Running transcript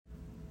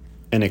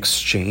An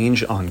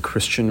exchange on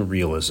Christian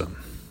realism.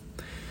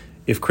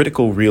 If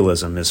critical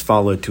realism is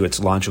followed to its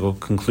logical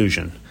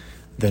conclusion,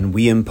 then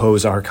we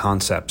impose our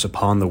concepts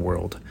upon the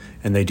world,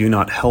 and they do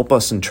not help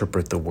us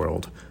interpret the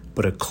world,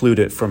 but occlude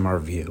it from our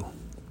view.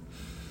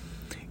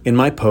 In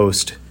my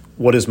post,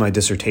 What is my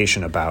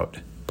dissertation about?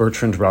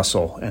 Bertrand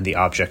Russell and the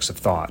Objects of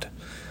Thought,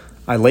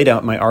 I laid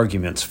out my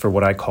arguments for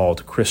what I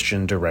called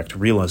Christian direct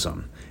realism,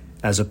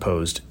 as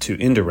opposed to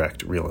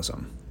indirect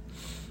realism.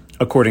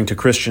 According to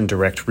Christian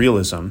direct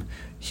realism,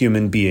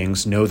 human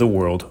beings know the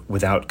world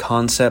without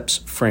concepts,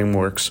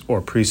 frameworks,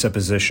 or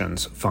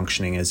presuppositions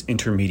functioning as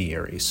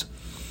intermediaries.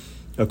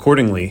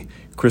 Accordingly,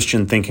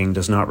 Christian thinking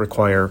does not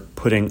require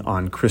putting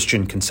on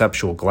Christian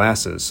conceptual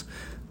glasses,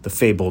 the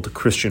fabled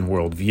Christian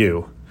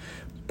worldview,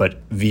 but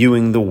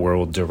viewing the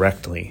world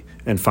directly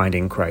and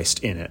finding Christ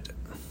in it.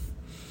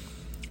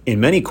 In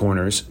many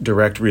corners,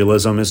 direct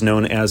realism is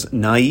known as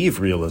naive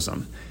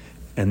realism,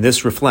 and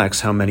this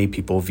reflects how many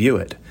people view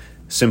it,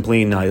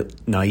 simply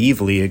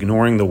naively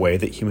ignoring the way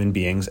that human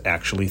beings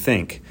actually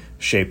think,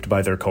 shaped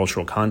by their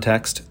cultural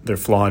context, their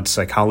flawed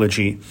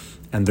psychology,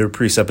 and their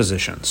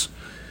presuppositions.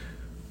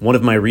 One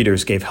of my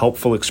readers gave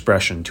helpful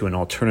expression to an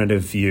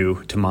alternative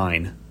view to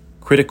mine,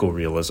 critical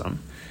realism,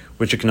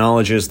 which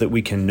acknowledges that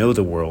we can know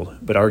the world,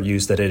 but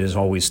argues that it is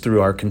always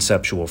through our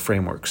conceptual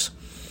frameworks.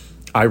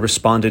 I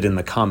responded in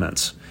the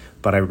comments,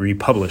 but I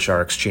republish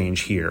our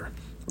exchange here,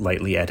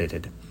 lightly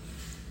edited.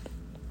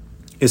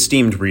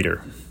 Esteemed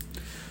reader,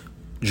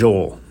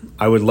 Joel,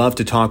 I would love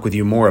to talk with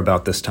you more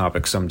about this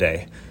topic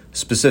someday,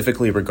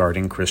 specifically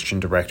regarding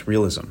Christian direct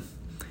realism.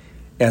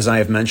 As I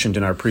have mentioned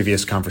in our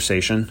previous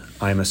conversation,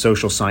 I am a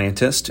social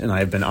scientist, and I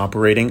have been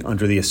operating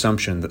under the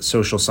assumption that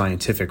social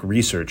scientific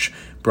research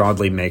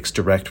broadly makes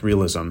direct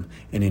realism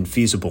an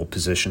infeasible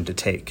position to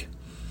take.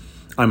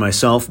 I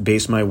myself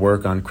base my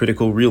work on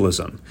critical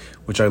realism,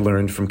 which I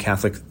learned from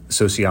Catholic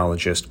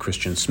sociologist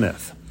Christian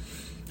Smith.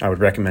 I would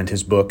recommend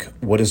his book,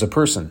 What is a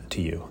Person,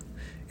 to you.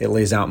 It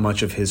lays out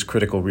much of his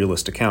critical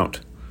realist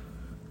account.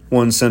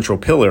 One central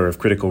pillar of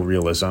critical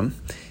realism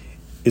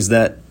is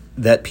that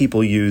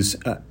people use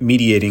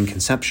mediating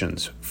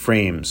conceptions,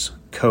 frames,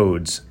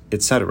 codes,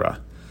 etc.,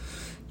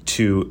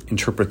 to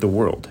interpret the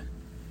world,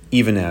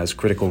 even as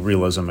critical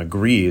realism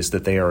agrees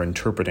that they are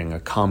interpreting a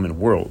common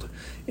world,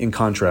 in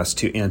contrast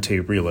to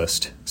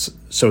anti-realist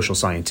social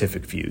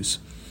scientific views.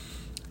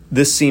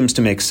 This seems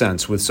to make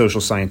sense with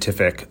social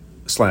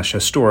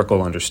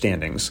scientific/historical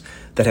understandings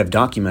that have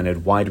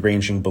documented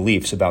wide-ranging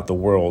beliefs about the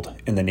world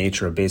and the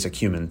nature of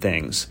basic human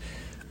things,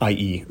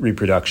 i.e.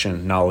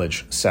 reproduction,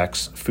 knowledge,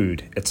 sex,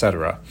 food,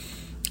 etc.,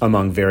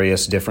 among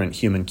various different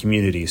human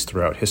communities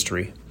throughout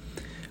history.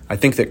 I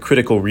think that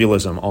critical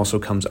realism also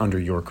comes under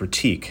your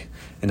critique,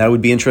 and I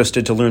would be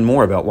interested to learn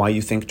more about why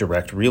you think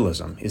direct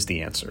realism is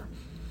the answer.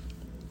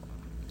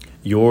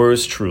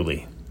 Yours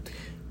truly.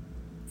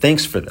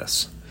 Thanks for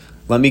this.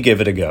 Let me give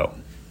it a go.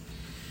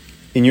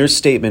 In your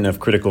statement of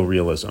critical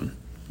realism,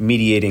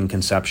 mediating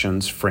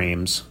conceptions,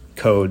 frames,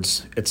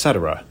 codes,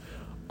 etc.,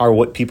 are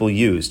what people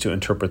use to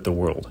interpret the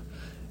world.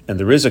 And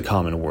there is a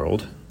common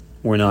world.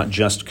 We're not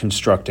just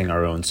constructing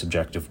our own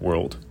subjective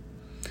world.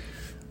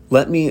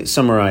 Let me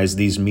summarize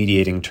these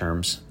mediating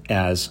terms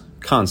as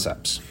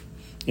concepts.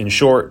 In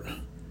short,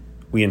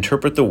 we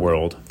interpret the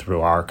world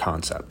through our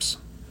concepts.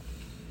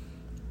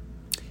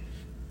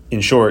 In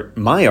short,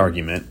 my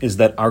argument is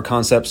that our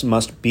concepts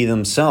must be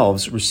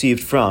themselves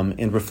received from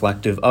and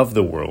reflective of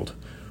the world,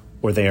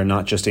 or they are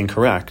not just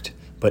incorrect,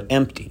 but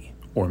empty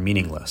or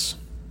meaningless.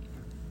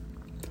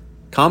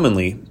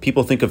 Commonly,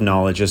 people think of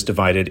knowledge as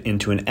divided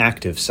into an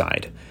active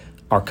side,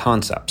 our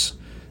concepts,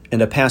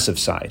 and a passive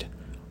side,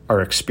 our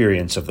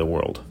experience of the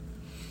world.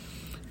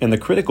 And the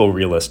critical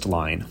realist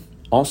line,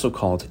 also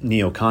called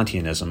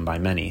neo-Kantianism by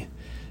many,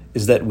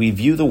 is that we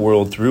view the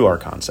world through our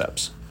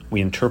concepts.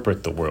 We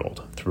interpret the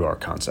world through our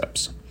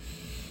concepts.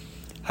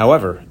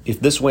 However, if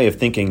this way of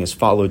thinking is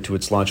followed to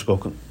its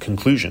logical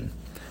conclusion,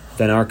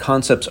 then our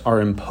concepts are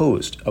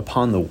imposed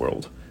upon the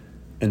world,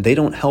 and they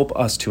don't help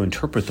us to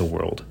interpret the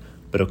world,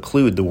 but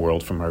occlude the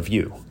world from our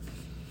view.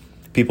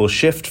 People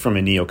shift from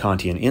a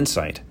neo-Kantian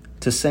insight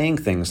to saying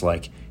things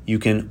like, you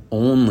can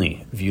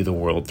only view the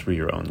world through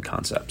your own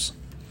concepts.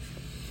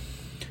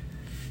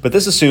 But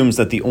this assumes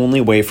that the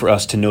only way for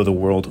us to know the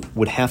world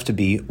would have to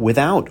be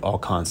without all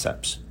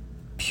concepts,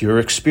 pure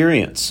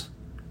experience,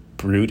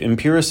 brute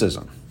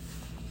empiricism.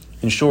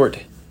 In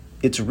short,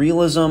 it's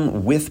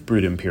realism with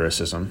brute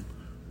empiricism,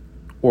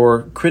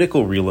 or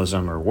critical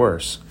realism or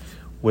worse,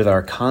 with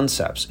our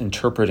concepts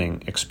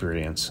interpreting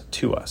experience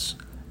to us.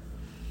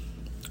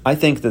 I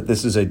think that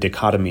this is a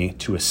dichotomy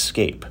to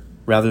escape,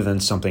 rather than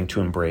something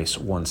to embrace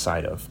one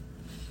side of.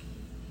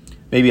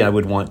 Maybe I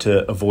would want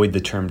to avoid the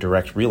term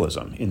direct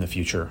realism in the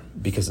future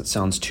because it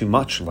sounds too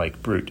much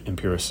like brute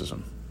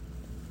empiricism.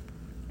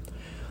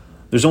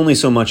 There's only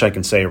so much I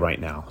can say right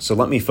now, so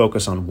let me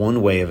focus on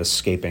one way of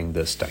escaping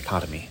this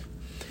dichotomy.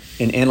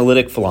 In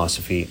analytic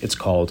philosophy, it's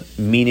called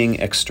meaning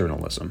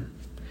externalism.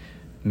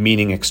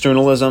 Meaning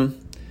externalism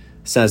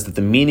says that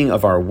the meaning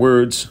of our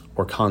words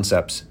or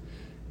concepts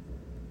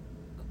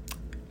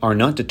are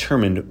not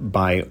determined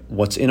by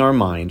what's in our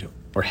mind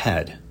or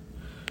head,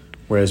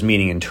 whereas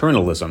meaning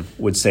internalism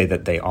would say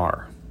that they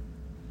are.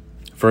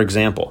 For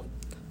example,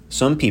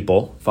 some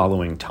people,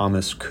 following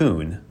Thomas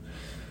Kuhn,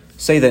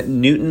 say that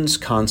Newton's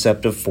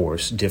concept of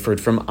force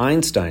differed from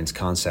Einstein's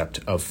concept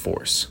of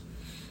force.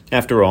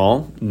 After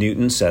all,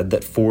 Newton said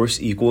that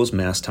force equals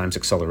mass times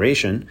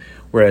acceleration,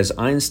 whereas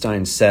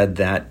Einstein said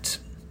that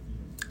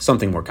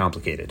something more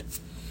complicated.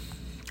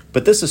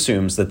 But this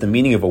assumes that the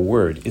meaning of a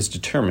word is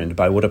determined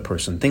by what a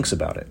person thinks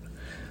about it.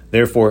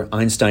 Therefore,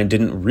 Einstein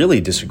didn't really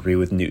disagree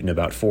with Newton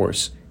about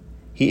force.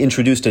 He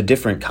introduced a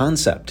different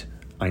concept,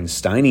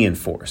 Einsteinian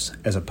force,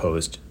 as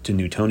opposed to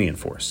Newtonian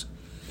force.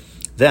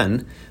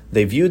 Then,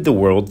 they viewed the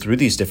world through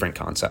these different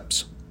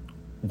concepts.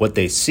 What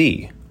they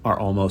see are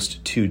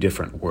almost two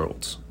different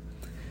worlds.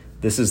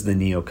 This is the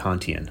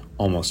neo-Kantian,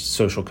 almost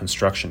social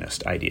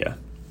constructionist idea.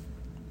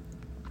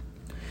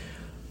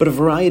 But a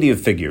variety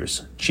of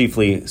figures,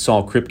 chiefly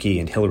Saul Kripke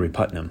and Hilary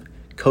Putnam,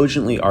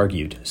 cogently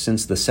argued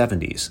since the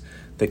 70s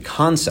that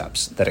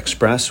concepts that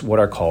express what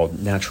are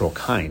called natural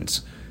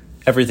kinds,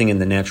 everything in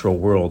the natural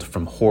world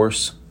from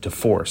horse to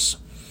force,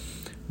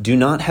 do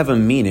not have a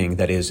meaning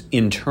that is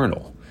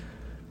internal,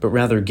 but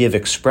rather give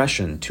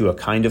expression to a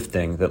kind of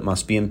thing that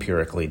must be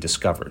empirically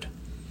discovered.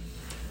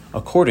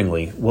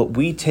 Accordingly, what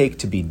we take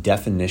to be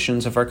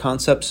definitions of our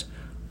concepts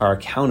are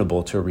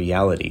accountable to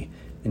reality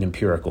and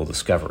empirical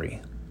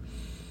discovery.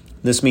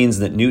 This means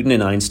that Newton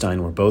and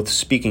Einstein were both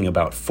speaking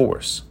about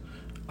force,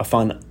 a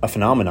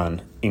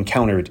phenomenon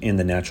encountered in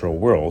the natural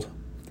world,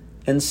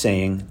 and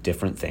saying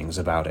different things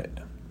about it.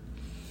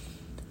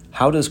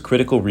 How does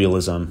critical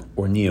realism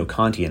or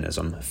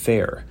neo-Kantianism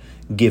fare,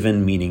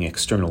 given meaning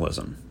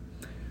externalism?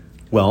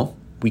 Well,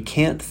 we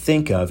can't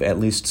think of at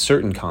least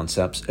certain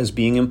concepts as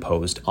being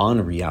imposed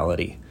on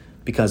reality,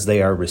 because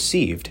they are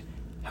received,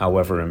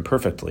 however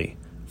imperfectly,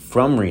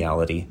 from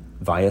reality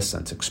via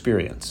sense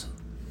experience.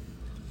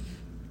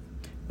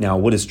 Now,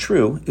 what is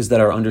true is that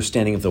our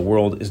understanding of the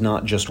world is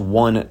not just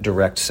one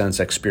direct sense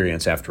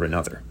experience after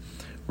another.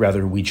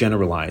 Rather, we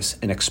generalize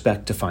and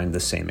expect to find the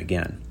same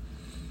again.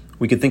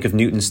 We could think of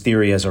Newton's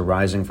theory as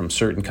arising from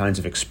certain kinds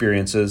of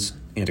experiences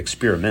and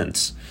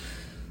experiments,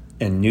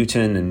 and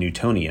Newton and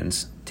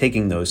Newtonians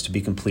taking those to be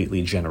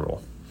completely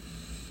general.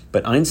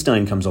 But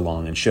Einstein comes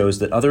along and shows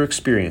that other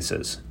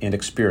experiences and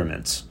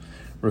experiments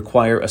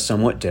require a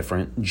somewhat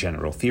different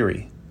general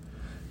theory.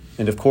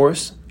 And of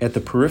course, at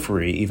the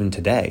periphery even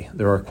today,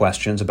 there are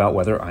questions about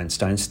whether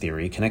Einstein's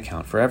theory can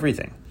account for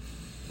everything.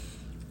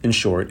 In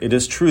short, it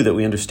is true that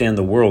we understand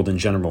the world in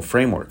general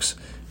frameworks,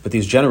 but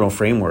these general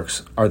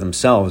frameworks are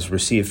themselves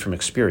received from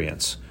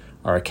experience,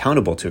 are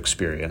accountable to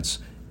experience,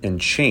 and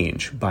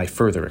change by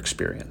further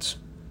experience.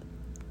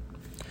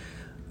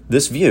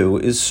 This view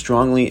is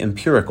strongly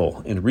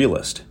empirical and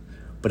realist,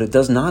 but it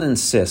does not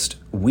insist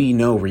we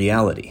know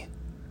reality,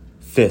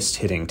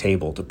 fist-hitting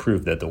table to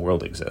prove that the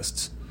world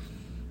exists.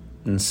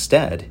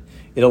 Instead,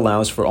 it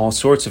allows for all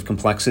sorts of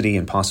complexity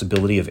and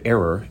possibility of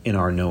error in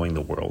our knowing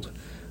the world,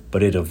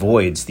 but it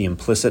avoids the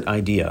implicit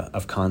idea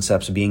of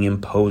concepts being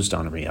imposed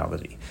on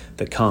reality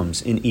that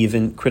comes in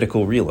even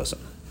critical realism.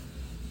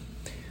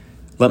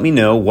 Let me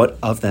know what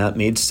of that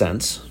made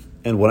sense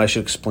and what I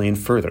should explain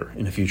further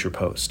in a future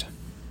post.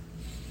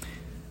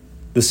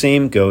 The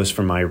same goes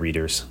for my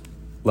readers.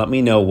 Let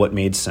me know what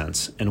made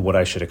sense and what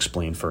I should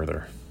explain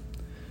further.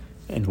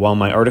 And while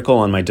my article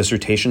on my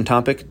dissertation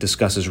topic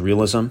discusses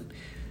realism,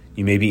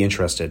 you may be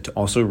interested to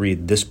also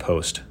read this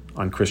post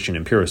on Christian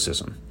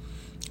empiricism,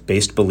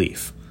 based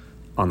belief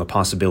on the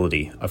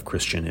possibility of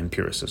Christian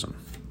empiricism.